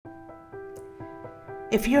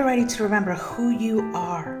If you're ready to remember who you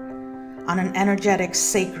are on an energetic,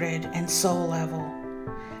 sacred, and soul level,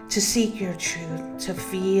 to seek your truth, to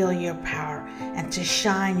feel your power, and to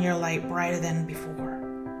shine your light brighter than before,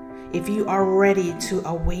 if you are ready to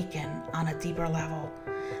awaken on a deeper level,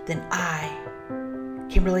 then I,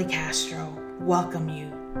 Kimberly Castro, welcome you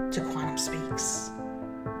to Quantum Speaks.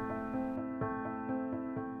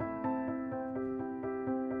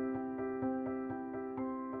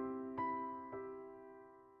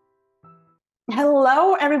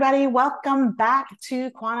 Hello, everybody. Welcome back to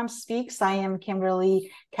Quantum Speaks. I am Kimberly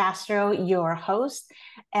Castro, your host.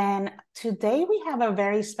 And today we have a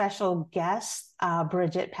very special guest,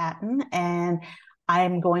 Brigette Patton, and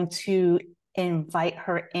I'm going to invite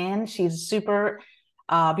her in. She's a super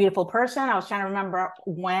beautiful person. I was trying to remember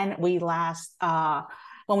when we first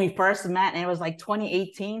met, and it was like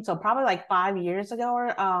 2018. So probably like 5 years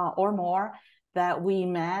ago or more that we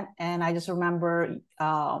met. And I just remember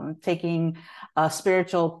taking a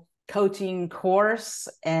spiritual coaching course,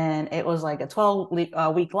 and it was like a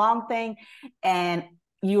 12-week long thing. And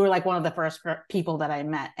you were like one of the first people that I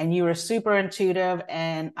met, and you were super intuitive.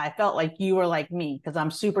 And I felt like you were like me because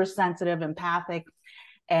I'm super sensitive, empathic,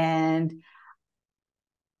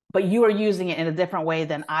 but you were using it in a different way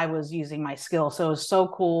than I was using my skill. So it was so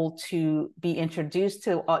cool to be introduced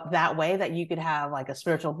to that way, that you could have like a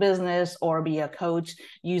spiritual business or be a coach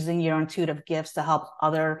using your intuitive gifts to help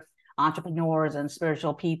other entrepreneurs and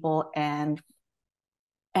spiritual people. And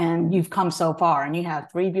you've come so far, and you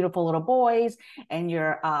have 3 beautiful little boys, and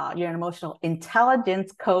you're an emotional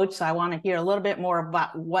intelligence coach. So I want to hear a little bit more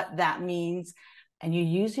about what that means. And you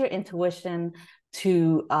use your intuition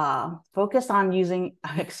to focus on using,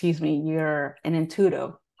 you're an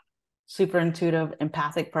intuitive, super intuitive,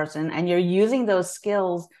 empathic person, and you're using those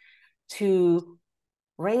skills to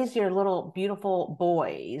raise your little beautiful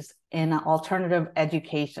boys in an alternative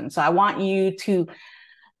education. So I want you to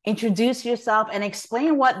introduce yourself and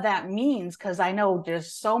explain what that means, because I know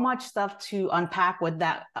there's so much stuff to unpack with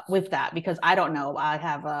that, because I don't know. I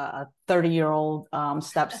have a 30-year-old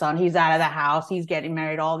stepson. He's out of the house, he's getting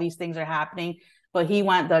married, all these things are happening, but he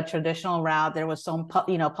went the traditional route. There was some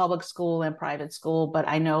public school and private school, but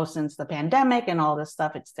I know since the pandemic and all this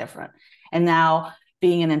stuff, it's different. And now,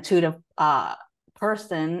 being an intuitive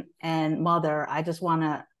person and mother, I just want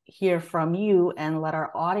to hear from you and let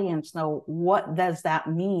our audience know, what does that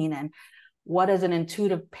mean, and what does an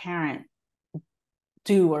intuitive parent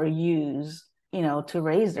do or use, to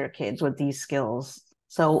raise their kids with these skills.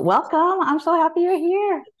 So welcome. I'm so happy you're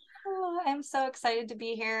here. Oh, I'm so excited to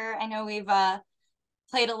be here. I know we've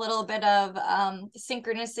played a little bit of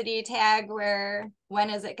synchronicity tag, where when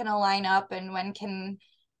is it going to line up, and when can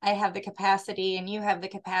I have the capacity and you have the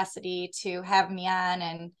capacity to have me on.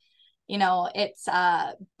 And it's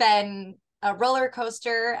been a roller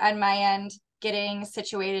coaster on my end, getting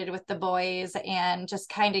situated with the boys and just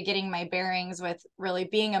kind of getting my bearings with really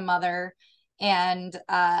being a mother, and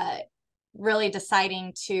really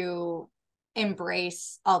deciding to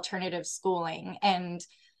embrace alternative schooling and,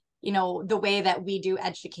 the way that we do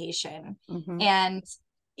education. Mm-hmm. And,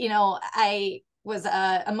 I was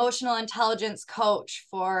a emotional intelligence coach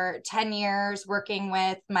for 10 years, working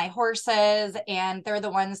with my horses, and they're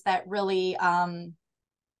the ones that really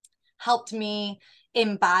helped me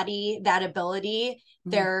embody that ability. Mm-hmm.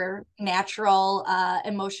 They're natural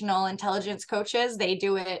emotional intelligence coaches. They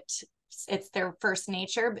do it, it's their first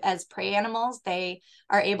nature as prey animals. They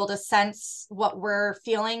are able to sense what we're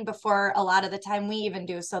feeling before a lot of the time we even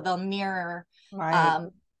do. So they'll mirror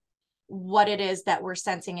what it is that we're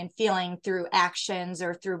sensing and feeling through actions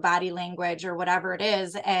or through body language or whatever it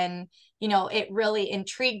is. And, it really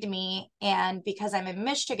intrigued me. And because I'm in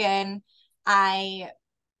Michigan, I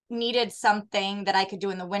needed something that I could do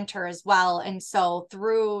in the winter as well. And so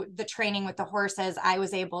through the training with the horses, I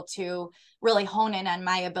was able to really hone in on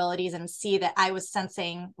my abilities and see that I was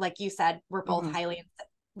sensing, like you said, we're both mm-hmm. highly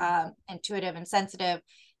intuitive and sensitive.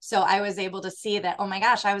 So I was able to see that, oh my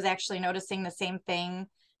gosh, I was actually noticing the same thing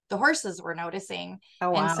the horses were noticing. Oh,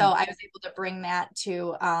 wow. And so I was able to bring that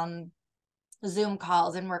to Zoom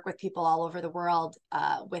calls and work with people all over the world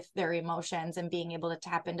with their emotions, and being able to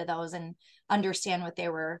tap into those and understand what they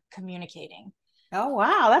were communicating. Oh,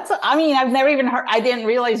 wow. I've never even heard, I didn't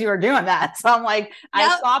realize you were doing that. So I'm like, yep.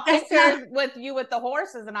 I saw pictures with you with the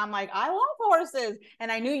horses, and I'm like, I love horses.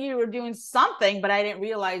 And I knew you were doing something, but I didn't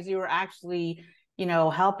realize you were actually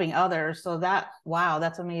helping others. So wow,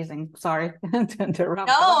 that's amazing. Sorry to interrupt.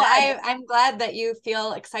 No, I'm glad that you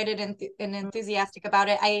feel excited and enthusiastic about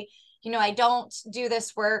it. I don't do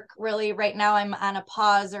this work really right now. I'm on a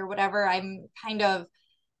pause or whatever. I'm kind of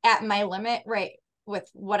at my limit right with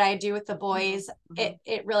what I do with the boys,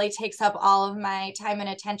 it really takes up all of my time and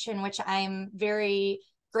attention, which I'm very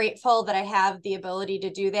grateful that I have the ability to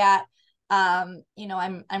do that. You know,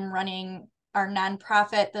 I'm running our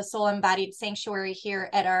nonprofit, the Soul Embodied Sanctuary here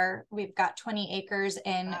at we've got 20 acres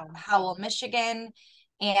in Howell, Michigan.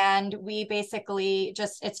 And we basically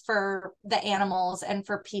it's for the animals and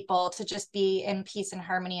for people to just be in peace and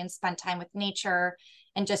harmony and spend time with nature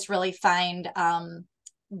and just really find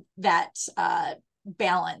that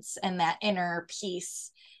balance and that inner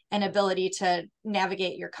peace and ability to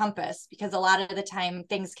navigate your compass, because a lot of the time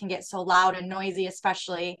things can get so loud and noisy,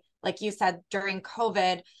 especially like you said, during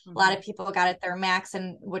COVID, a lot of people got at their max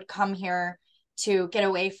and would come here to get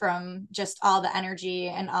away from just all the energy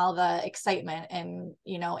and all the excitement and,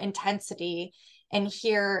 you know, intensity. And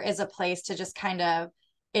here is a place to just kind of,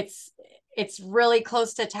 it's really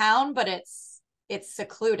close to town, but it's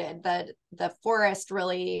secluded. The forest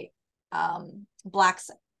really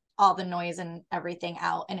blocks all the noise and everything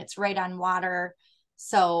out, and it's right on water.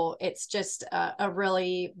 So it's just a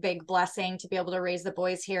really big blessing to be able to raise the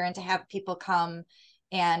boys here and to have people come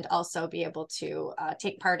and also be able to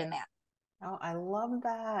take part in that. Oh, I love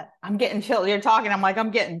that. I'm getting chills. You're talking. I'm like, I'm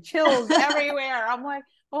getting chills everywhere. I'm like,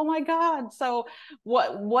 oh my God. So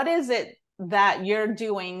what is it that you're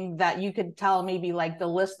doing that you could tell maybe like the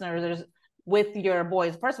listeners with your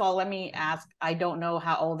boys? First of all, let me ask, I don't know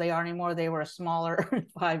how old they are anymore. They were smaller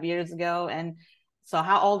 5 years ago. And so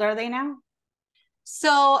how old are they now?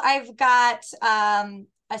 So I've got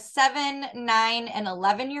a 7, 9, and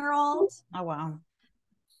 11-year-old. Oh, wow.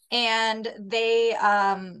 And they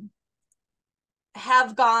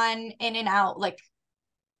have gone in and out. Like,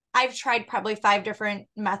 I've tried probably 5 different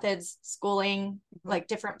methods, schooling, like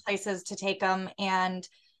different places to take them. And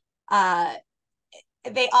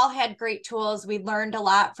they all had great tools. We learned a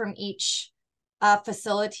lot from each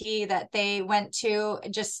facility that they went to.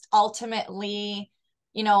 Just ultimately,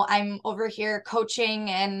 you know, I'm over here coaching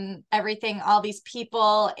and everything, all these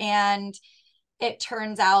people. And it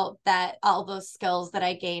turns out that all those skills that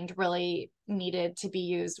I gained really needed to be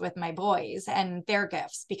used with my boys and their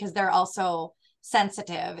gifts, because they're also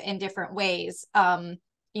sensitive in different ways.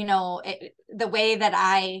 You know, the way that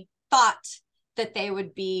I thought that they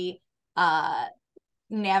would be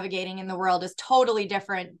navigating in the world is totally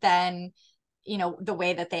different than, you know, the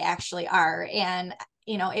way that they actually are. And,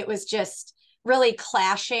 you know, it was just really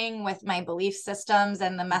clashing with my belief systems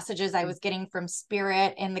and the messages I was getting from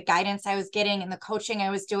spirit and the guidance I was getting and the coaching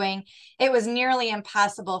I was doing. It was nearly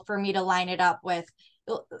impossible for me to line it up with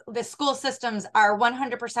the school systems are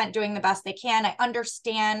 100% doing the best they can. I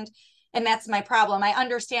understand, and that's my problem. I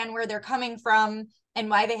understand where they're coming from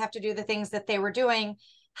and why they have to do the things that they were doing.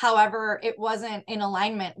 However, it wasn't in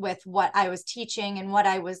alignment with what I was teaching and what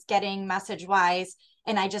I was getting message wise.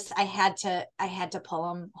 And I had to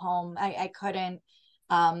pull them home. I couldn't,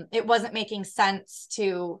 it wasn't making sense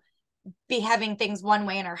to be having things one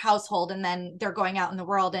way in our household, and then they're going out in the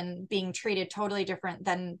world and being treated totally different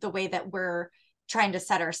than the way that we're trying to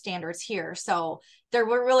set our standards here. So there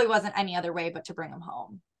really wasn't any other way but to bring them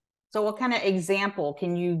home. So what kind of example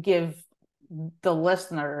can you give the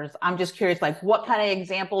listeners? I'm just curious, like what kind of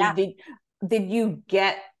examples did you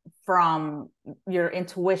get from your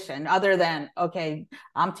intuition, other than, okay,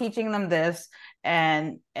 I'm teaching them this,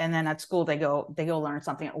 and then at school they go learn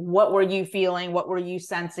something? What were you feeling? What were you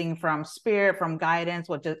sensing from spirit, from guidance?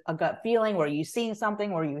 What, just a gut feeling? Were you seeing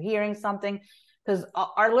something? Were you hearing something? Because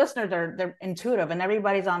our listeners they're intuitive, and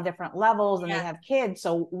everybody's on different levels, and they have kids.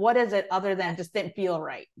 So what is it other than just didn't feel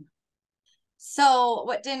right? So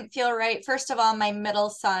what didn't feel right? First of all, my middle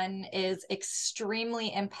son is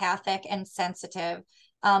extremely empathic and sensitive.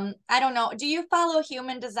 I don't know. Do you follow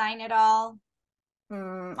human design at all?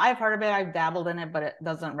 I've heard of it. I've dabbled in it, but it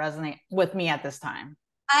doesn't resonate with me at this time.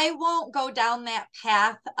 I won't go down that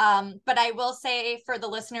path. But I will say for the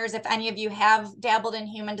listeners, if any of you have dabbled in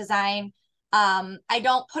human design, I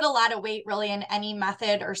don't put a lot of weight really in any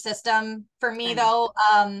method or system. For me, though,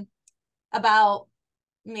 about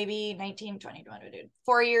maybe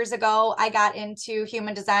 4 years ago, I got into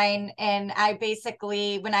human design. And I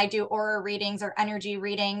basically, when I do aura readings or energy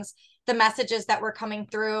readings, the messages that were coming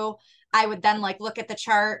through, I would then like look at the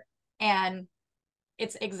chart, and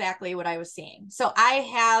it's exactly what I was seeing. So I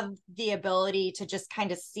have the ability to just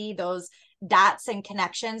kind of see those dots and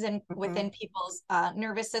connections and within people's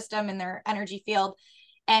nervous system and their energy field.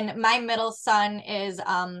 And my middle son is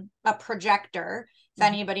a projector, if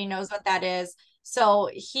anybody knows what that is. So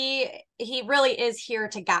he really is here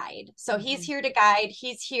to guide. So he's here to guide.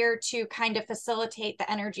 He's here to kind of facilitate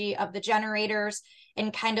the energy of the generators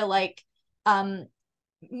and kind of like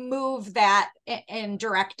move that and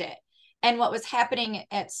direct it. And what was happening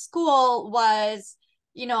at school was,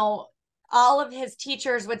 all of his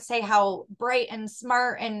teachers would say how bright and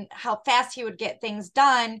smart and how fast he would get things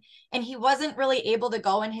done. And he wasn't really able to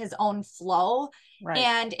go in his own flow. Right.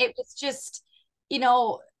 And it was just,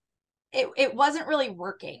 it wasn't really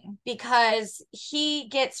working because he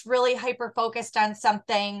gets really hyper focused on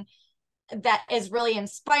something that is really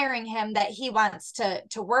inspiring him that he wants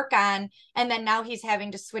to work on, and then now he's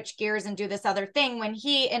having to switch gears and do this other thing when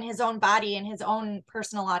he, in his own body and his own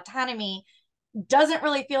personal autonomy, doesn't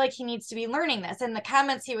really feel like he needs to be learning this. And the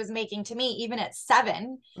comments he was making to me even at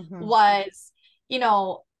 7 was,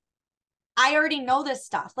 I already know this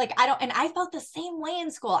stuff. Like, I don't, and I felt the same way in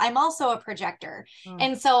school. I'm also a projector.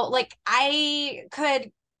 And so like I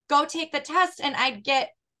could go take the test and I'd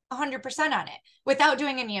get 100% on it without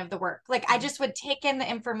doing any of the work. Like I just would take in the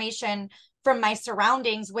information from my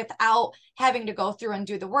surroundings without having to go through and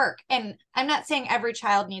do the work. And I'm not saying every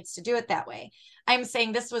child needs to do it that way. I'm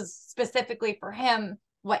saying this was specifically for him,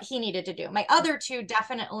 what he needed to do. My other two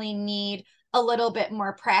definitely need a little bit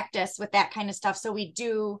more practice with that kind of stuff. So we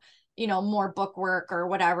do, more book work or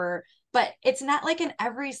whatever, but it's not like an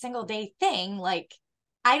every single day thing. Like,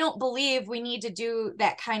 I don't believe we need to do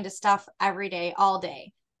that kind of stuff every day, all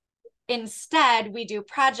day. Instead, we do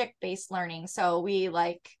project-based learning. So we,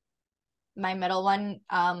 like, my middle one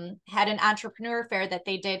had an entrepreneur fair that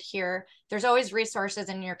they did here. There's always resources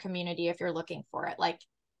in your community if you're looking for it. Like,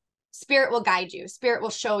 Spirit will guide you. Spirit will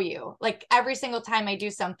show you. Like, every single time I do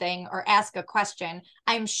something or ask a question,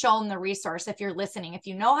 I'm shown the resource. If you're listening, if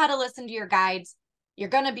you know how to listen to your guides, you're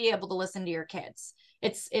going to be able to listen to your kids.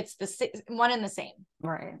 It's the one and the same.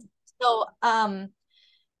 Right. So,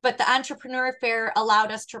 but the entrepreneur fair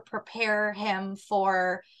allowed us to prepare him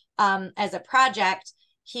for, as a project,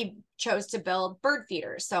 he chose to build bird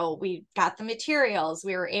feeders. So we got the materials,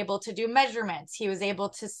 we were able to do measurements. He was able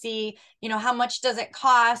to see, how much does it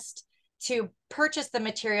cost to purchase the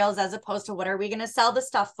materials as opposed to what are we going to sell the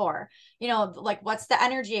stuff for? Like, what's the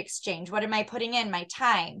energy exchange? What am I putting in my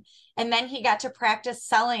time? And then he got to practice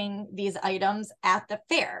selling these items at the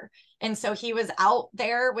fair. And so he was out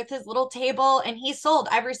there with his little table and he sold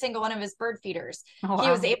every single one of his bird feeders. Oh, wow.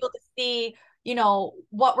 He was able to see,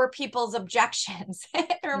 what were people's objections?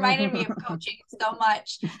 It reminded me of coaching so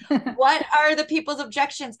much. What are the people's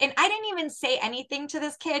objections? And I didn't even say anything to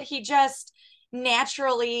this kid. He just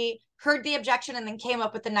naturally heard the objection and then came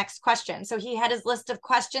up with the next question. So he had his list of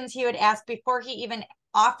questions he would ask before he even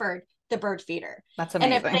offered the bird feeder. That's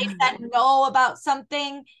amazing. And if they said no about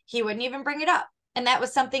something, he wouldn't even bring it up. And that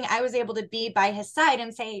was something I was able to be by his side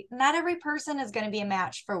and say, not every person is going to be a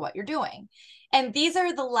match for what you're doing. And these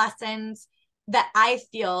are the lessons that I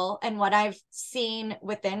feel and what I've seen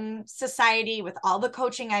within society with all the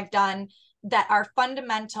coaching I've done that are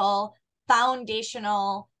fundamental,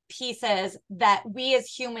 foundational pieces that we as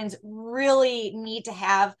humans really need to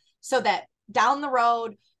have so that down the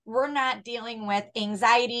road, we're not dealing with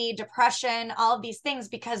anxiety, depression, all of these things,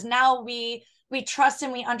 because now we trust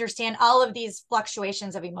and we understand all of these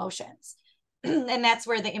fluctuations of emotions. And that's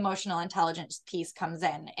where the emotional intelligence piece comes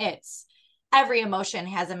in. It's every emotion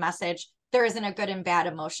has a message. There isn't a good and bad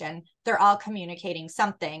emotion. They're all communicating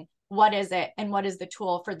something. What is it? And what is the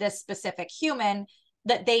tool for this specific human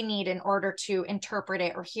that they need in order to interpret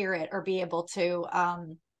it or hear it or be able to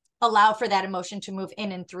allow for that emotion to move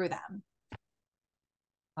in and through them?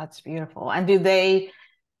 That's beautiful. And do they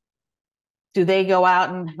go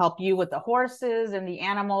out and help you with the horses and the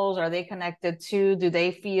animals? Are they connected too? Do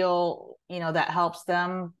they feel, that helps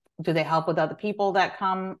them? Do they help with other people that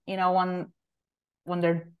come, when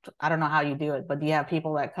they're, I don't know how you do it, but do you have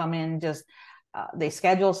people that come in just, they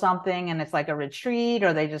schedule something and it's like a retreat,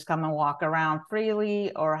 or they just come and walk around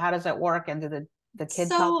freely, or how does it work? And do the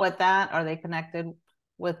kids help with that? Are they connected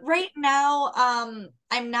with? Right now,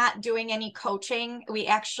 I'm not doing any coaching. We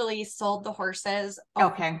actually sold the horses.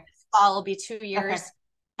 Okay. This fall will be 2 years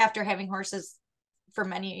after having horses for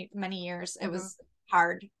many, many years. It was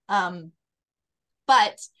hard.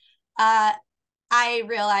 But I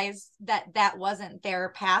realized that wasn't their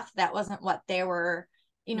path. That wasn't what they were,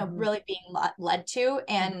 really being led to.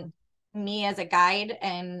 And me as a guide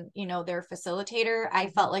and, their facilitator, I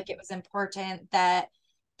felt like it was important that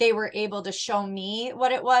they were able to show me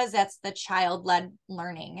what it was. That's the child-led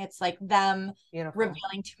learning. It's like them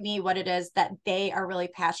revealing to me what it is that they are really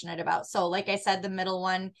passionate about. So like I said, the middle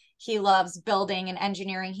one, he loves building and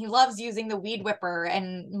engineering. He loves using the weed whipper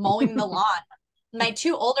and mowing the lawn. My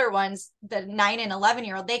two older ones, the 9 and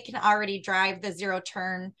 11-year-old, they can already drive the zero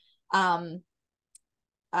turn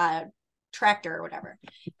tractor or whatever.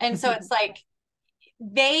 And so it's like,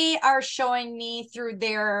 they are showing me through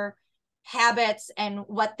their habits and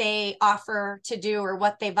what they offer to do or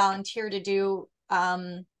what they volunteer to do,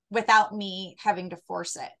 without me having to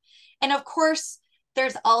force it. And of course,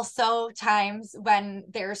 there's also times when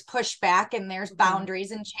there's pushback and there's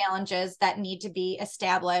boundaries and challenges that need to be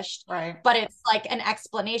established. Right. But it's like an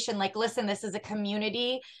explanation, like, listen, this is a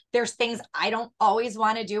community. There's things I don't always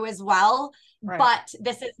want to do as well, Right. but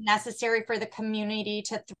this is necessary for the community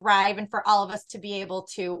to thrive and for all of us to be able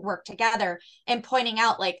to work together, and pointing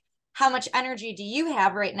out, like, how much energy do you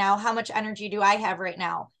have right now? How much energy do I have right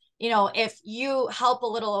now? You know, if you help a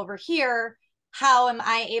little over here, how am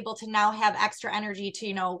I able to now have extra energy to,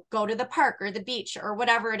 you know, go to the park or the beach or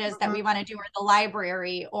whatever it is that we want to do, or the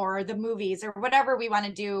library or the movies or whatever we want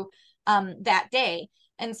to do that day.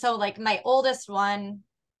 And so, like, my oldest one,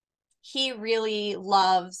 he really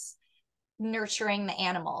loves nurturing the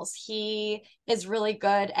animals. He is really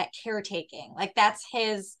good at caretaking. Like, that's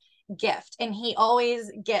his gift. And he always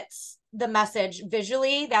gets the message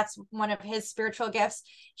visually. That's one of his spiritual gifts.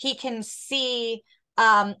 He can see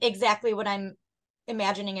exactly what I'm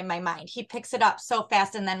imagining in my mind. He picks it up so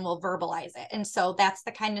fast and then will verbalize it. And so that's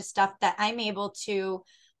the kind of stuff that I'm able to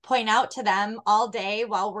point out to them all day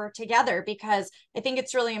while we're together, because I think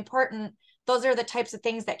it's really important. Those are the types of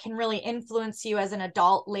things that can really influence you as an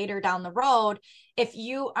adult later down the road. If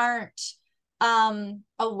you aren't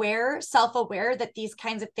self-aware that these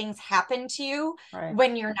kinds of things happen to you Right.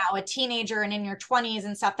 when you're now a teenager and in your 20s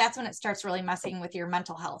and stuff, that's when it starts really messing with your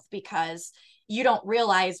mental health, because you don't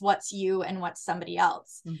realize what's you and what's somebody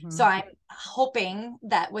else. So I'm hoping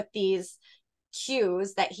that with these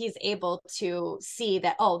cues that he's able to see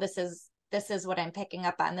that, oh, this is what I'm picking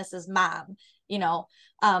up on. This is mom, you know.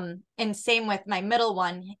 And same with my middle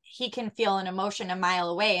one, he can feel an emotion a mile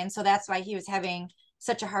away. And so that's why he was having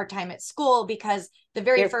such a hard time at school, because the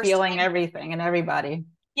very first feeling time, everything and everybody.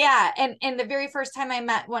 yeah. And the very first time I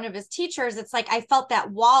met one of his teachers, it's like I felt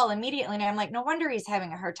that wall immediately. And I'm like, no wonder he's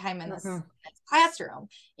having a hard time in this classroom.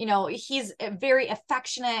 You know, he's a very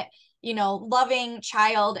affectionate, you know, loving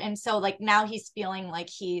child. And so, like, now he's feeling like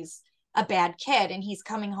he's a bad kid and he's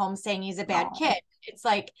coming home saying he's a bad kid. It's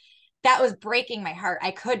like, that was breaking my heart.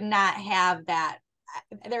 I could not have that.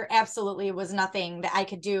 There absolutely was nothing that I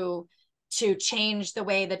could do to change the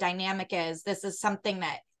way the dynamic is. This is something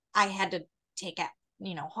that I had to take at,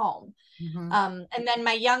 you know, home. And then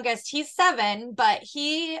my youngest, he's 7, but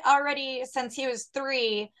he already, since he was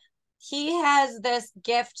 3, he has this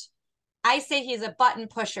gift. I say he's a button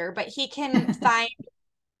pusher, but he can find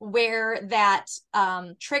where that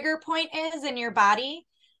trigger point is in your body,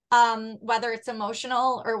 whether it's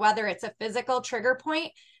emotional or whether it's a physical trigger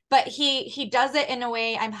point. But he does it in a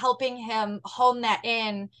way, I'm helping him hone that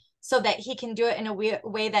in so that he can do it in a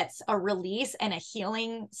way that's a release and a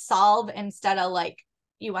healing solve, instead of like,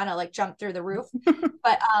 you want to like jump through the roof.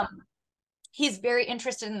 But he's very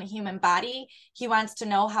interested in the human body. He wants to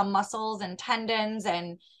know how muscles and tendons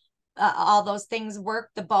and all those things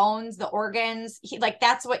work, the bones, the organs.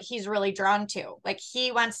 That's what he's really drawn to. Like,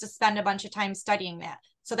 he wants to spend a bunch of time studying that.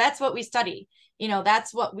 So that's what we study. You know,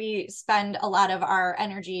 that's what we spend a lot of our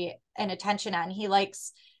energy and attention on. He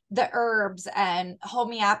likes the herbs and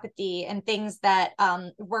homeopathy and things that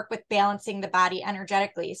work with balancing the body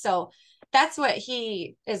energetically. So that's what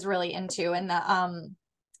he is really into. And the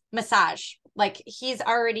massage, like, he's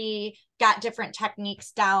already got different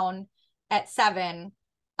techniques down at 7.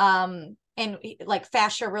 And like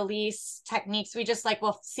fascia release techniques. We just like,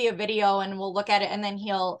 we'll see a video and we'll look at it, and then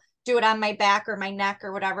he'll do it on my back or my neck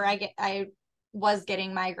or whatever. I was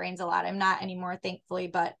getting migraines a lot. I'm not anymore, thankfully,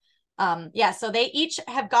 but yeah, so they each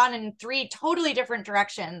have gone in 3 totally different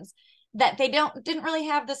directions that they didn't really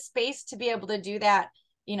have the space to be able to do that,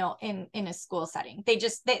 you know, in a school setting.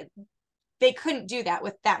 They couldn't do that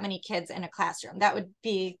with that many kids in a classroom. That would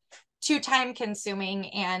be too time consuming,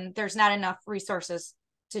 and there's not enough resources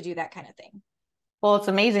to do that kind of thing. Well, it's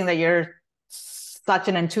amazing that you're such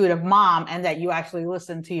an intuitive mom, and that you actually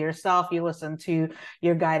listen to yourself, you listen to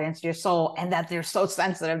your guidance, your soul, and that they're so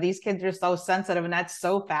sensitive. These kids are so sensitive, and that's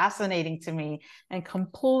so fascinating to me and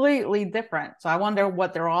completely different. So I wonder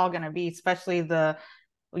what they're all going to be, especially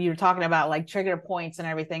you're talking about like trigger points and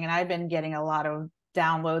everything. And I've been getting a lot of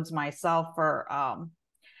downloads myself for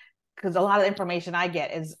because a lot of the information I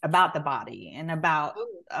get is about the body and about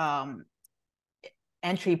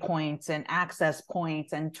entry points and access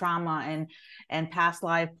points and trauma and past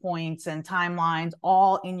life points and timelines,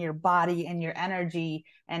 all in your body and your energy,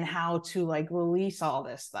 and how to like release all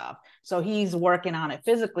this stuff. So he's working on it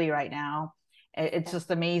physically right now. It's just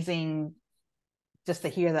amazing just to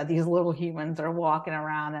hear that these little humans are walking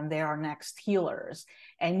around and they're our next healers,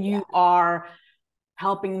 and you are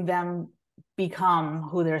helping them become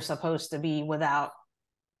who they're supposed to be without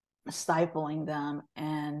stifling them,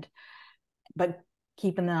 but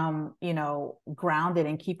keeping them, grounded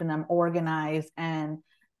and keeping them organized, and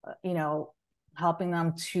helping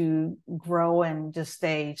them to grow and just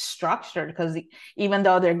stay structured, because even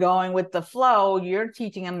though they're going with the flow, you're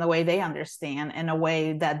teaching them the way they understand in a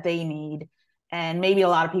way that they need. And maybe a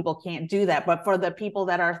lot of people can't do that, but for the people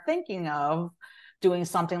that are thinking of doing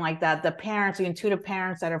something like that, the parents, the intuitive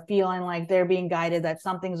parents that are feeling like they're being guided, that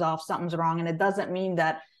something's off, something's wrong, and it doesn't mean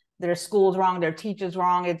that their school's wrong, their teacher's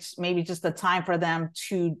wrong, it's maybe just a time for them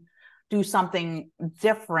to do something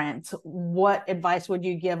different. What advice would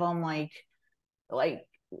you give them? Like,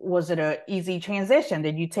 was it a easy transition?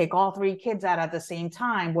 Did you take all three kids out at the same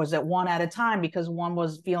time? Was it one at a time because one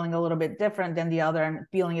was feeling a little bit different than the other and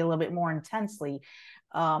feeling a little bit more intensely?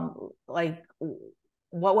 Like,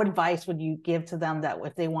 what advice would you give to them that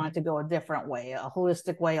if they wanted to go a different way, a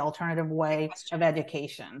holistic way, alternative way of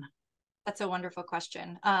education? That's a wonderful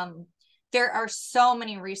question. There are so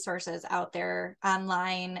many resources out there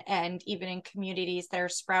online and even in communities that are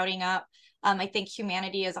sprouting up. I think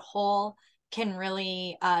humanity as a whole can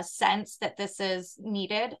really sense that this is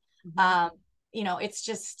needed. It's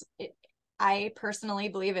just, I personally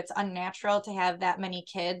believe it's unnatural to have that many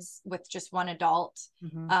kids with just one adult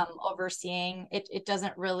overseeing. It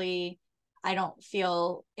doesn't really, I don't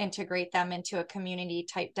feel, integrate them into a community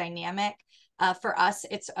type dynamic. For us,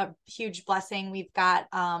 it's a huge blessing. We've got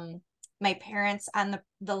my parents on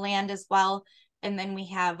the land as well. And then we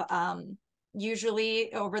have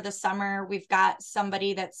usually over the summer, we've got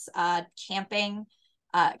somebody that's camping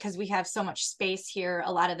because we have so much space here.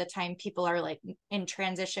 A lot of the time people are like in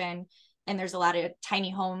transition, and there's a lot of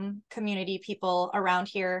tiny home community people around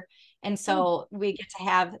here. And so we get to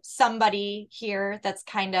have somebody here that's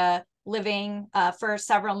kind of living for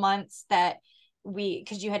several months that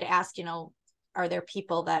because you had to ask, are there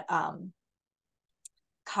people that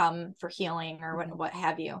come for healing or what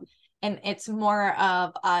have you? And it's more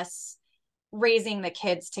of us raising the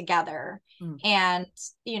kids together. And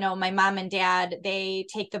my mom and dad, they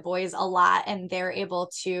take the boys a lot, and they're able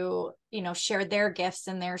to share their gifts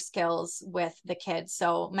and their skills with the kids.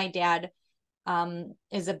 So my dad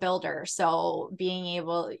is a builder, so being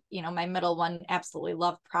able, my middle one absolutely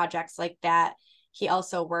loved projects like that. He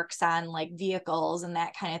also works on like vehicles and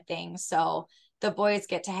that kind of thing. So the boys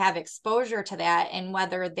get to have exposure to that, and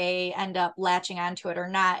whether they end up latching onto it or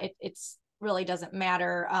not, it's really doesn't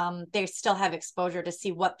matter. They still have exposure to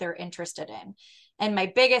see what they're interested in. And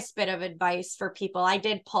my biggest bit of advice for people, I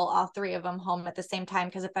did pull all three of them home at the same time,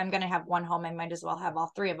 because if I'm going to have one home, I might as well have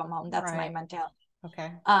all three of them home. That's my mentality.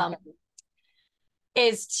 Okay.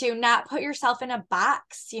 Is to not put yourself in a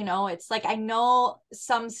box. It's like, I know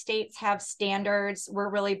some states have standards. We're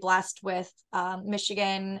really blessed with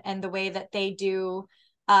Michigan and the way that they do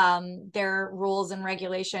their rules and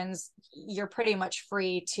regulations. You're pretty much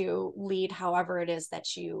free to lead however it is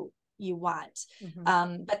that you want.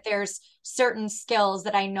 But there's certain skills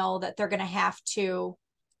that I know that they're going to have to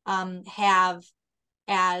have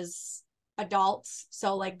as adults.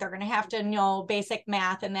 So like they're going to have to know basic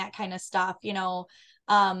math and that kind of stuff,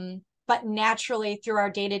 but naturally through our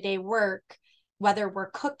day-to-day work, whether we're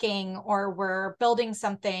cooking or we're building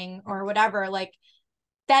something or whatever, like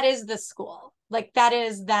that is the school. Like that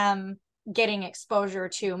is them getting exposure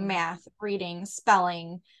to math, reading,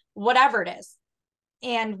 spelling, whatever it is.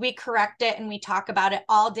 And we correct it and we talk about it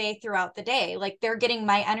all day throughout the day. Like they're getting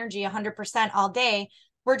my energy 100% all day.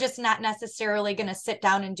 We're just not necessarily going to sit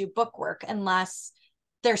down and do book work unless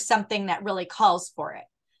there's something that really calls for it.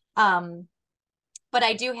 But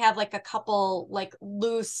I do have like a couple like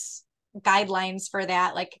loose guidelines for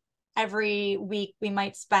that. Like every week we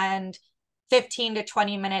might spend 15 to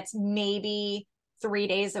 20 minutes, maybe 3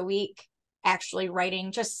 days a week actually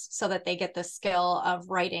writing, just so that they get the skill of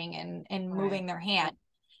writing and moving their hand.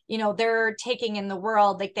 They're taking in the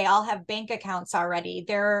world, like they all have bank accounts already.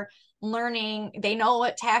 They're learning, they know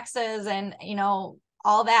what taxes and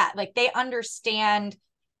all that, like they understand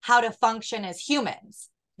how to function as humans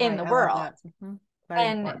in the world.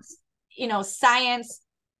 And important. Science,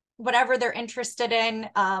 whatever they're interested in,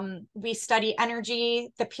 we study energy,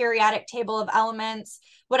 the periodic table of elements,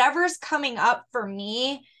 whatever's coming up for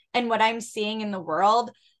me and what I'm seeing in the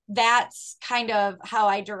world. That's kind of how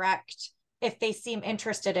I direct if they seem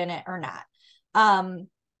interested in it or not.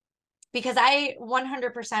 Because I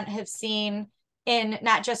 100% have seen in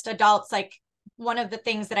not just adults, like one of the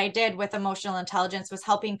things that I did with emotional intelligence was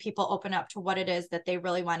helping people open up to what it is that they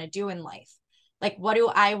really want to do in life. Like, what do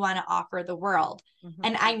I want to offer the world?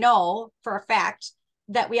 And I know for a fact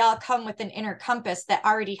that we all come with an inner compass that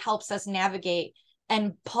already helps us navigate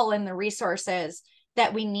and pull in the resources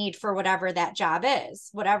that we need for whatever that job is,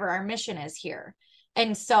 whatever our mission is here.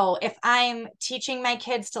 And so if I'm teaching my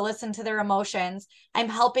kids to listen to their emotions, I'm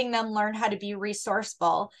helping them learn how to be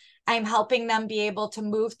resourceful. I'm helping them be able to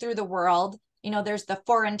move through the world. You know, there's the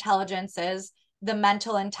 4 intelligences, the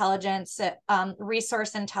mental intelligence,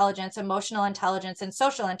 resource intelligence, emotional intelligence, and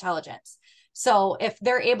social intelligence. So if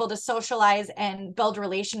they're able to socialize and build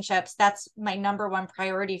relationships, that's my number one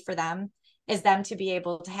priority for them, is them to be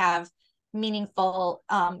able to have meaningful,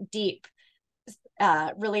 deep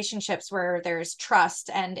relationships where there's trust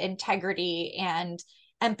and integrity and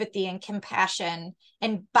empathy and compassion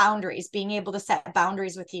and boundaries, being able to set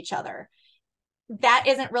boundaries with each other. That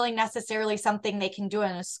isn't really necessarily something they can do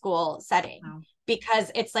in a school setting. Wow.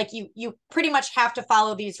 Because it's like you pretty much have to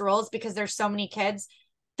follow these rules because there's so many kids.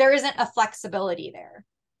 There isn't a flexibility there.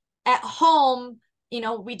 At home, you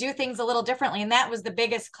know, we do things a little differently. And that was the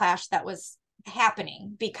biggest clash that was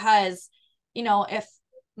happening, because, you know, if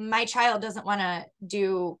my child doesn't want to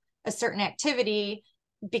do a certain activity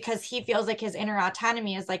because he feels like his inner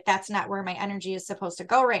autonomy is like, that's not where my energy is supposed to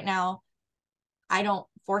go right now, I don't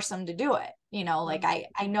force them to do it. You know, like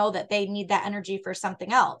I know that they need that energy for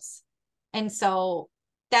something else. And so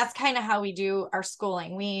that's kind of how we do our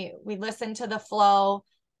schooling. We listen to the flow.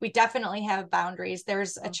 We definitely have boundaries.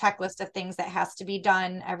 There's a checklist of things that has to be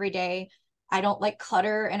done every day. I don't like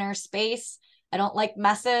clutter in our space. I don't like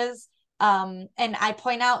messes. And I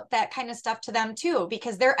point out that kind of stuff to them too,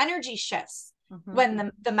 because their energy shifts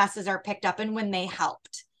when the messes are picked up and when they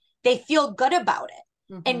helped. They feel good about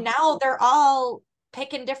it. And now they're all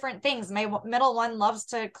picking different things. My middle one loves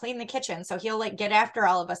to clean the kitchen. So he'll like get after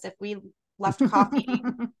all of us. If we left coffee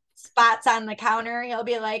spots on the counter, he'll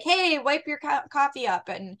be like, hey, wipe your coffee up.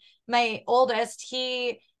 And my oldest,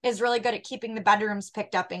 he is really good at keeping the bedrooms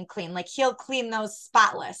picked up and clean. Like he'll clean those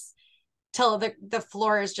spotless till the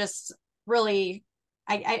floor is just really,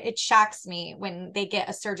 it shocks me when they get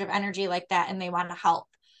a surge of energy like that and they want to help.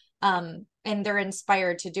 And they're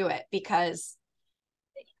inspired to do it because,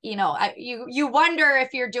 you know, you wonder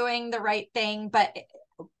if you're doing the right thing, but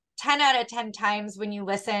 10 out of 10 times when you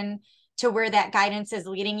listen to where that guidance is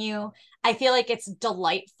leading you, I feel like it's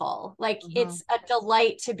delightful. Like it's a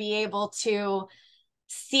delight to be able to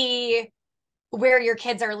see where your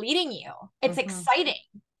kids are leading you. It's exciting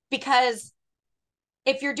because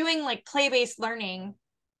if you're doing like play-based learning,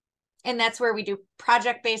 and that's where we do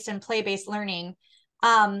project-based and play-based learning,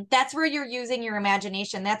 that's where you're using your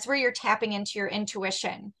imagination. That's where you're tapping into your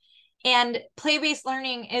intuition. And play-based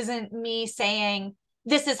learning isn't me saying,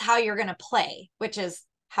 this is how you're going to play, which is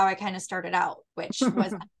how I kind of started out, which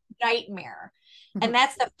was a nightmare. And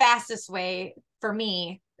that's the fastest way for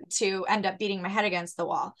me to end up beating my head against the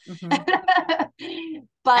wall. But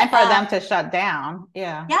and for them to shut down.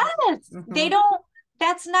 Yeah. Yes. They don't,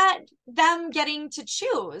 that's not them getting to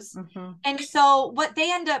choose. And so what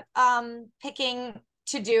they end up picking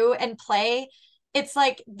to do and play, it's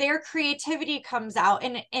like their creativity comes out,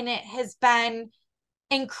 and it has been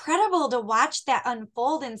incredible to watch that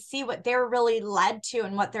unfold and see what they're really led to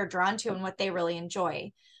and what they're drawn to and what they really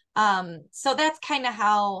enjoy. So that's kind of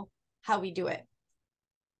how we do it.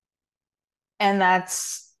 And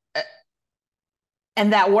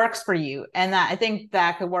that works for you. And that I think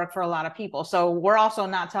that could work for a lot of people. So we're also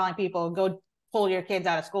not telling people go pull your kids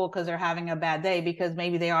out of school because they're having a bad day, because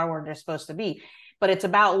maybe they are where they're supposed to be. But it's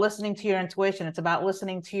about listening to your intuition. It's about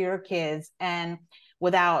listening to your kids. And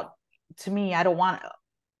to me, I don't want to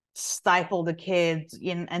stifle the kids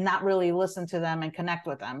and not really listen to them and connect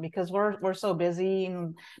with them, because we're so busy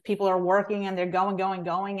and people are working and they're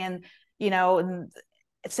going. And, you know,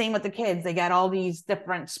 same with the kids. They got all these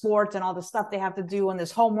different sports and all the stuff they have to do and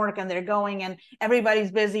this homework, and they're going and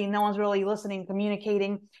everybody's busy. No one's really listening,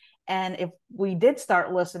 communicating. And if we did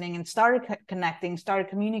start listening and started connecting, started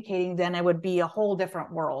communicating, then it would be a whole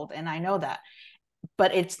different world. And I know that,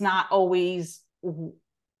 but it's not always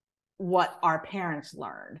what our parents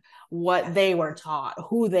learned, what they were taught,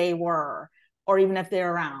 who they were, or even if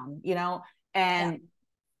they're around, you know. And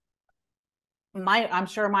I'm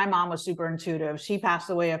sure my mom was super intuitive. She passed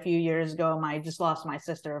away a few years ago. I just lost my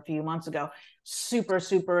sister a few months ago. Super,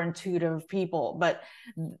 super intuitive people, but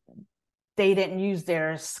they didn't use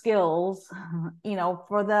their skills, you know,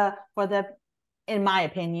 for the, in my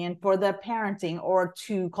opinion, for the parenting or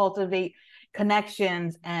to cultivate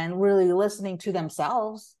connections and really listening to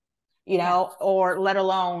themselves, you know, or let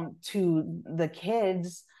alone to the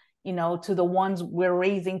kids, you know, to the ones we're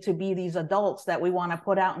raising to be these adults that we want to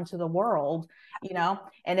put out into the world, you know.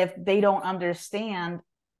 And if they don't understand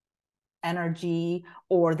energy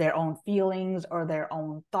or their own feelings or their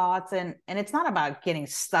own thoughts. And it's not about getting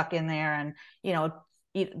stuck in there. And,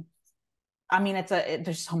 I mean,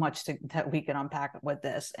 there's so much that we can unpack with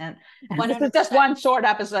this. And this is just one short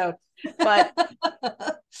episode, but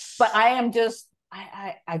I am just,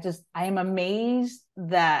 I am amazed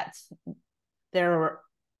that there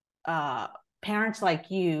are parents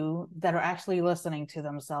like you that are actually listening to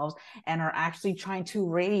themselves and are actually trying to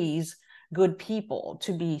raise good people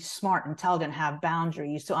to be smart, intelligent, have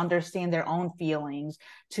boundaries, to understand their own feelings,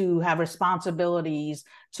 to have responsibilities,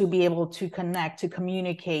 to be able to connect, to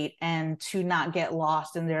communicate, and to not get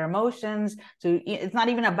lost in their emotions. It's not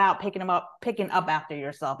even about picking up after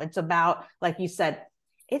yourself. It's about, like you said,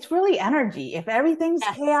 it's really energy. If everything's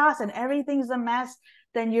chaos and everything's a mess,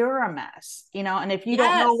 then you're a mess, and if you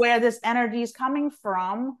don't know where this energy is coming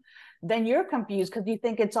from, then you're confused because you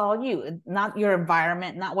think it's all you, not your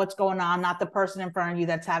environment, not what's going on, not the person in front of you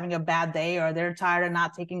that's having a bad day, or they're tired of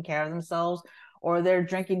not taking care of themselves, or they're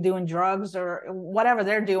drinking, doing drugs, or whatever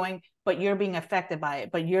they're doing, but you're being affected by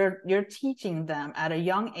it. But you're teaching them at a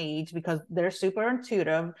young age because they're super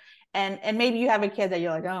intuitive. And maybe you have a kid that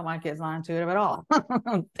you're like, oh, my kid's not intuitive at all.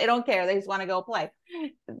 They don't care. They just want to go play.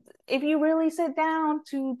 If you really sit down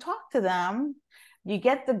to talk to them, you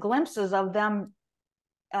get the glimpses of them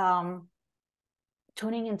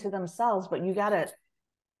tuning into themselves, but you're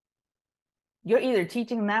either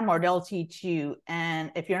teaching them or they'll teach you.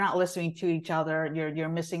 And if you're not listening to each other, you're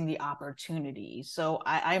missing the opportunity. So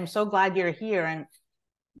I am so glad you're here and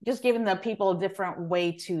just giving the people a different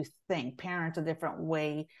way to think, parents a different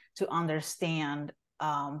way to understand.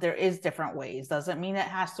 There is different ways. Doesn't mean it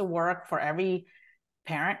has to work for every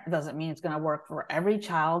parent. It doesn't mean it's going to work for every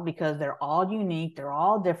child because they're all unique. They're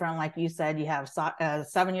all different. Like you said, you have a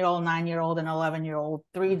 7-year-old, 9-year-old, and 11-year-old,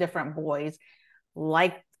 3 different boys,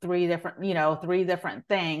 like 3 different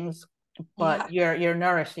things, but you're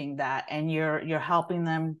nourishing that, and you're helping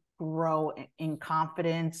them grow in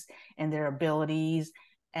confidence in their abilities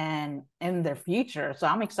and in their future. So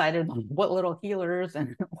I'm excited what little healers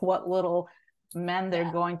and what little men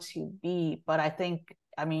they're going to be. But I think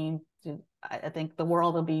the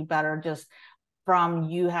world will be better just from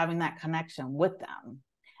you having that connection with them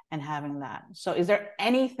and having that. So is there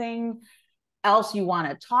anything else you want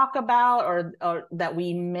to talk about or that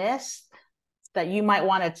we missed that you might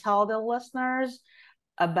want to tell the listeners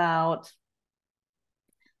about,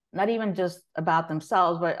 not even just about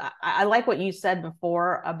themselves, but I like what you said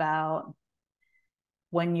before about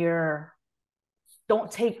when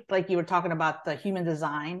don't take, like you were talking about the human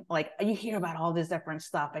design, like you hear about all this different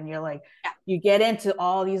stuff and you're like, you get into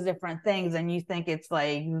all these different things and you think it's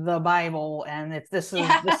like the Bible and this is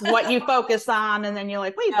what you focus on. And then you're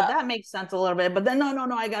like, wait, but that makes sense a little bit, but then no,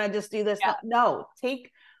 I got to just do this. No,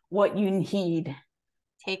 take what you need.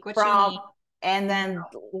 Take what you need. And then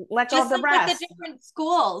let go of the rest. With the different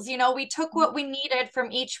schools, we took what we needed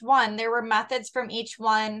from each one. There were methods from each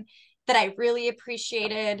one that I really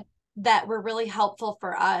appreciated, that were really helpful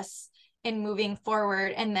for us in moving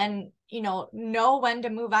forward. And then, know when to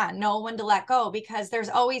move on, know when to let go, because there's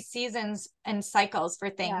always seasons and cycles for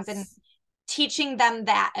things. And teaching them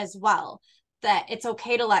that as well, that it's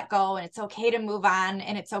okay to let go and it's okay to move on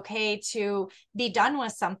and it's okay to be done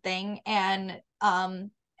with something. And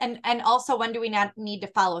also, when do we not need to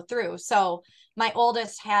follow through? So my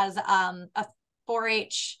oldest has a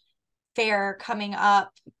 4-H fair coming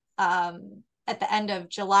up at the end of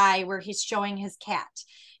July where he's showing his cat.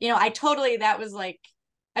 That was like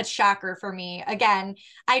a shocker for me. Again,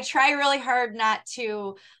 I try really hard not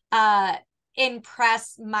to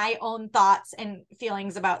impress my own thoughts and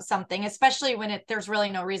feelings about something, especially when there's really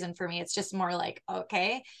no reason for me. It's just more like,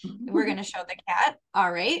 okay, we're going to show the cat.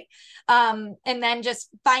 All right. And then just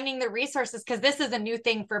finding the resources, because this is a new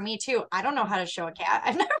thing for me too. I don't know how to show a cat.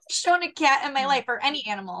 I've never shown a cat in my life, or any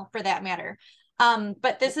animal for that matter.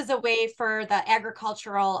 But this is a way for the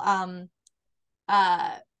agricultural,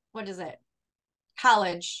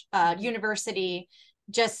 college, university,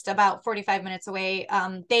 just about 45 minutes away.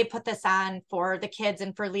 They put this on for the kids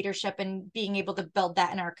and for leadership and being able to build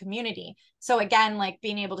that in our community. So again, like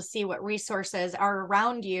being able to see what resources are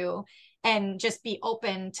around you and just be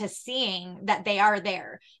open to seeing that they are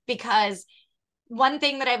there. Because one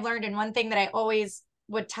thing that I've learned, and one thing that I always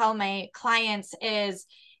would tell my clients, is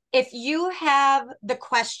if you have the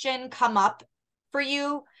question come up for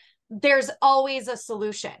you, there's always a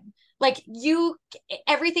solution. Like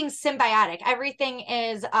everything's symbiotic. Everything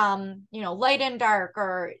is, light and dark,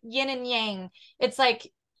 or yin and yang. It's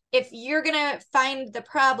like, if you're going to find the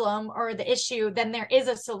problem or the issue, then there is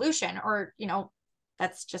a solution, or,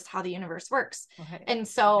 that's just how the universe works. Okay. And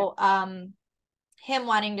so, him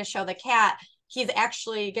wanting to show the cat, he's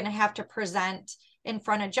actually going to have to present in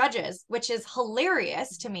front of judges, which is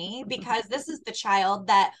hilarious to me because this is the child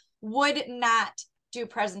that would not do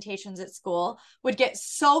presentations at school, would get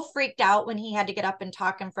so freaked out when he had to get up and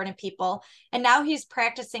talk in front of people. And now he's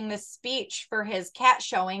practicing this speech for his cat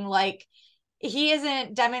showing. Like, he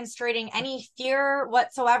isn't demonstrating any fear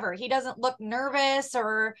whatsoever. He doesn't look nervous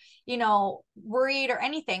or, you know, worried or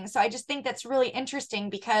anything. So I just think that's really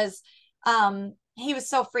interesting because he was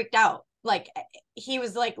so freaked out. Like, he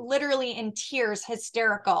was like literally in tears,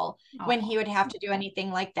 hysterical when he would have to do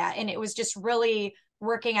anything like that. And it was just really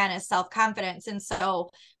working on his self-confidence. And so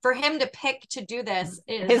for him to pick to do this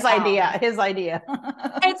is his idea.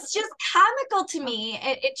 It's just comical to me.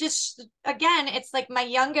 It just, again, it's like my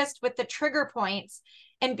youngest with the trigger points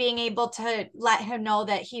and being able to let him know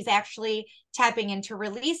that he's actually tapping into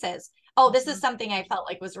releases. Oh, this is something I felt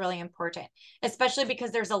like was really important, especially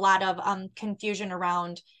because there's a lot of confusion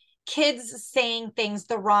around kids saying things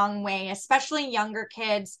the wrong way, especially younger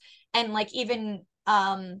kids and like even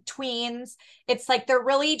tweens. It's like they're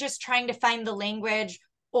really just trying to find the language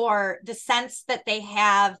or the sense that they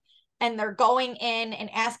have, and they're going in and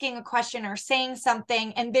asking a question or saying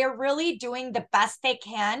something, and they're really doing the best they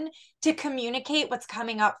can to communicate what's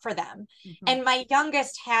coming up for them. And my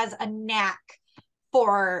youngest has a knack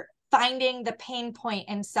for finding the pain point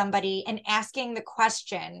in somebody and asking the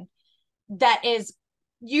question that is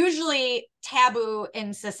usually taboo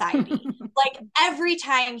in society. Like, every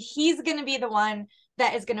time he's going to be the one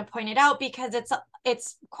that is going to point it out because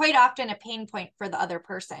it's quite often a pain point for the other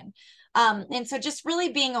person. And so just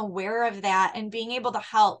really being aware of that and being able to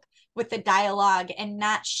help with the dialogue and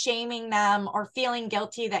not shaming them or feeling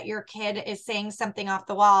guilty that your kid is saying something off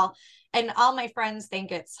the wall. And all my friends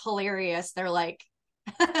think it's hilarious. They're like,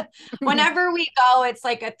 whenever we go, it's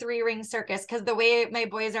like a 3-ring circus because the way my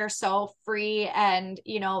boys are so free and,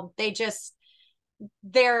 you know,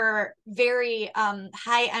 they're very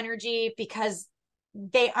high energy because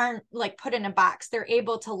they aren't like put in a box. They're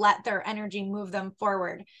able to let their energy move them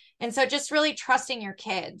forward. And so just really trusting your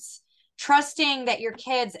kids, trusting that your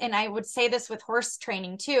kids, and I would say this with horse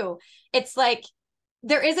training too, it's like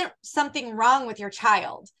there isn't something wrong with your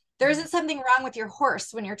child. There isn't something wrong with your horse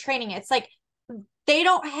when you're training. It's like they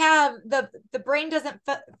don't have the brain doesn't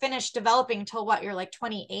finish developing until what, you're like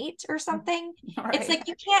 28 or something. Right. It's like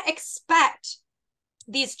you can't expect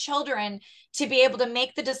these children to be able to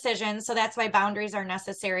make the decision. So that's why boundaries are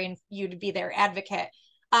necessary and you to be their advocate.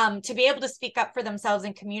 To be able to speak up for themselves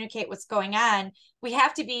and communicate what's going on, we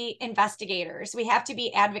have to be investigators. We have to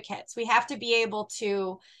be advocates. We have to be able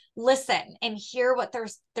to listen and hear what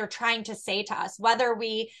they're trying to say to us, whether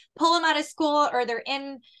we pull them out of school or they're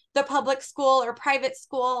in the public school or private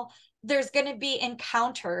school. There's going to be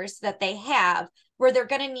encounters that they have where they're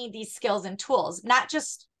going to need these skills and tools, not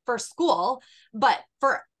just for school, but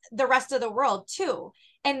for the rest of the world too.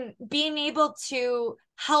 And being able to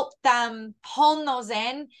help them hone those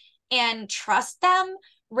in and trust them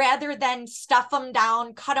rather than stuff them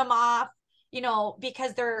down, cut them off, you know,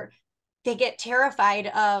 because they get terrified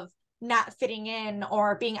of not fitting in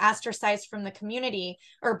or being ostracized from the community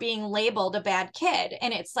or being labeled a bad kid.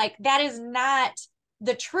 And it's like, that is not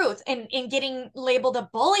the truth. And in getting labeled a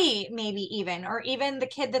bully, maybe even, or even the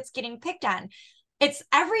kid that's getting picked on, it's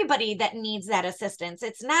everybody that needs that assistance.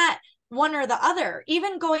 It's not one or the other.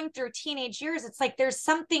 Even going through teenage years, it's like there's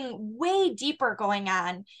something way deeper going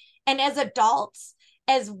on. And as adults,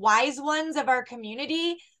 as wise ones of our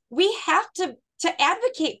community, we have to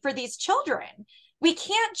advocate for these children. We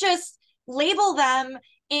can't just label them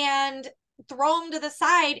and throw them to the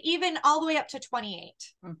side, even all the way up to 28.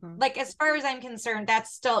 Like, as far as I'm concerned,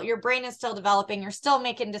 that's still, your brain is still developing. You're still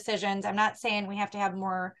making decisions. I'm not saying we have to have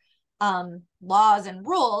more laws and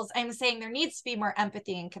rules. I'm saying there needs to be more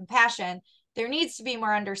empathy and compassion. There needs to be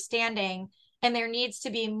more understanding, and there needs to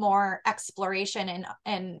be more exploration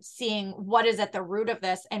and seeing what is at the root of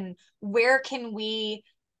this and where can we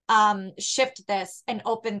shift this and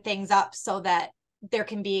open things up so that there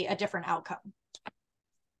can be a different outcome.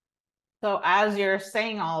 So as you're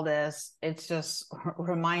saying all this, it's just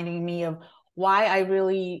reminding me of why I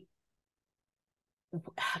really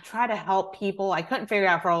try to help people. I couldn't figure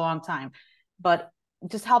out for a long time, but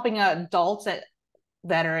just helping adults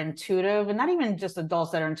that are intuitive, and not even just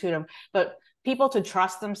adults that are intuitive, but people to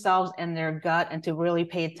trust themselves and their gut and to really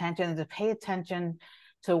pay attention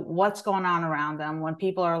to what's going on around them when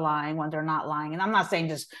people are lying, when they're not lying. And I'm not saying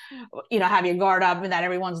just, have your guard up and that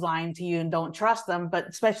everyone's lying to you and don't trust them, but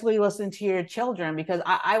especially listen to your children, because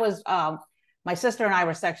I was, my sister and I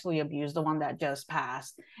were sexually abused, the one that just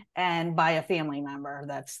passed, and by a family member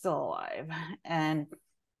that's still alive. And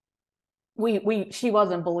she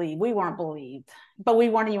wasn't believed. We weren't believed, but we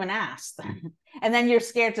weren't even asked. And then you're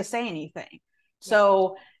scared to say anything. Yeah.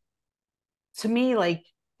 So to me, like,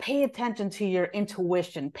 pay attention to your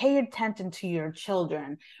intuition, pay attention to your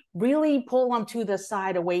children, really pull them to the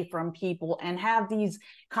side away from people and have these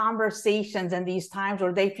conversations and these times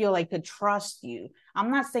where they feel like to trust you. I'm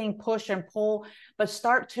not saying push and pull, but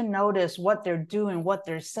start to notice what they're doing, what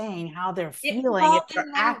they're saying, how they're Get feeling, if involved they're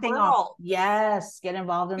in their acting off. world. Yes, get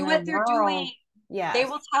involved in Do their what they're doing. world. They Yes.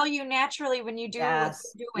 will tell you naturally when you do what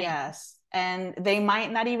Yes, they're doing. yes. And they might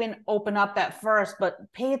not even open up at first, but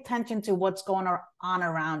pay attention to what's going on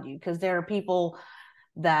around you, because there are people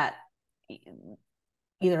that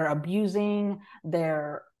either abusing,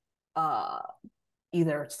 they're uh,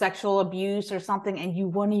 either sexual abuse or something, and you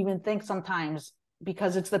wouldn't even think sometimes,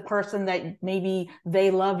 because it's the person that maybe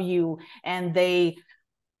they love you and they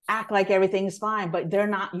act like everything's fine, but you're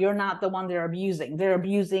not the one they're abusing. They're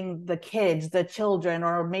abusing the kids, the children,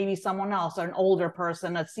 or maybe someone else, or an older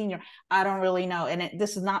person, a senior. I don't really know. And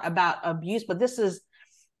this is not about abuse, but this is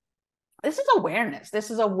awareness.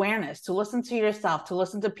 This is awareness to listen to yourself, to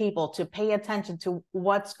listen to people, to pay attention to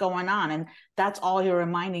what's going on. And that's all you're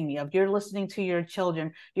reminding me of. You're listening to your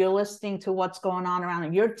children. You're listening to what's going on around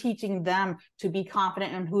them. You're teaching them to be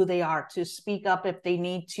confident in who they are, to speak up if they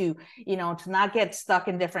need to, to not get stuck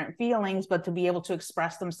in different feelings, but to be able to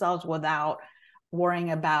express themselves without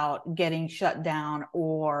worrying about getting shut down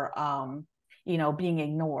or, being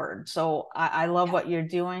ignored. So I love Yeah. what you're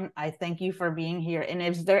doing. I thank you for being here. And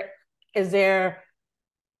is there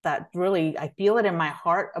that really, I feel it in my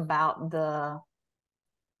heart about the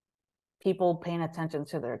people paying attention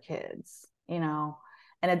to their kids, and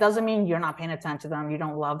it doesn't mean you're not paying attention to them, you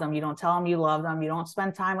don't love them, you don't tell them you love them, you don't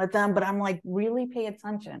spend time with them, but I'm like, really pay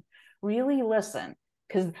attention, really listen.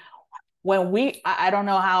 Because when I don't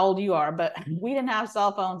know how old you are, but we didn't have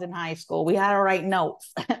cell phones in high school. We had to write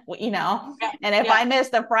notes, Yeah. and if Yeah. I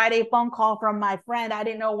missed a Friday phone call from my friend, I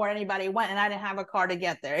didn't know where anybody went, and I didn't have a car to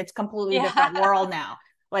get there. It's completely different Yeah. world now.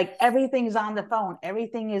 Like, everything's on the phone,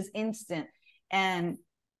 everything is instant. And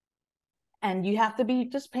you have to be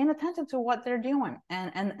just paying attention to what they're doing,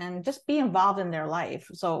 and just be involved in their life.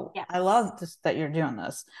 So I Yes. love this, that you're doing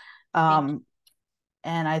this. Thank you.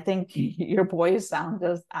 And I think your boys sound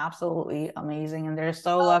just absolutely amazing. And they're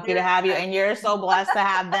so Oh, lucky to they're have you. And you're so blessed to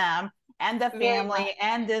have them and the very much. family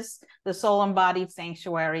and the soul embodied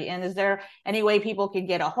sanctuary. And is there any way people could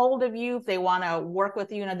get a hold of you if they want to work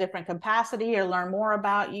with you in a different capacity or learn more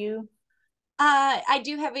about you? I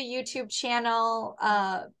do have a YouTube channel,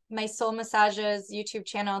 my Soul Massages YouTube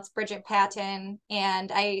channel. It's Brigette Patton,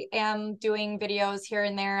 and I am doing videos here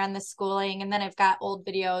and there on the schooling. And then I've got old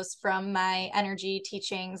videos from my energy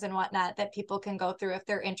teachings and whatnot that people can go through if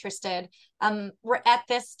they're interested. We're at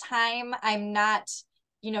this time, I'm not,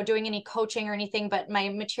 doing any coaching or anything, but my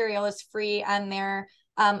material is free on there.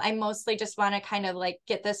 I mostly just want to kind of like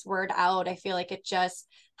get this word out. I feel like it just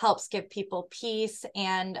helps give people peace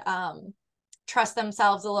and trust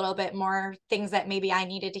themselves a little bit more, things that maybe I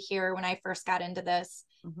needed to hear when I first got into this.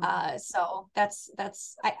 So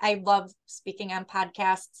I love speaking on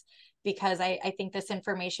podcasts because I think this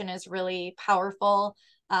information is really powerful,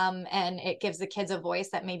 and it gives the kids a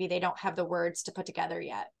voice that maybe they don't have the words to put together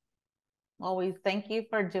yet. Well, we thank you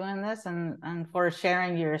for doing this, and for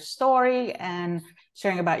sharing your story and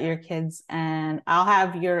sharing about your kids. And I'll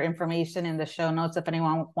have your information in the show notes if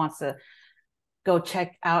anyone wants to go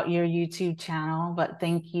check out your YouTube channel. But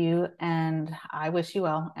thank you, and I wish you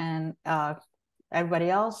well. And everybody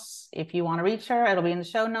else, if you want to reach her, it'll be in the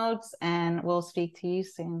show notes, and we'll speak to you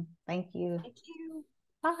soon. Thank you. Thank you.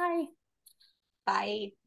 Bye. Bye.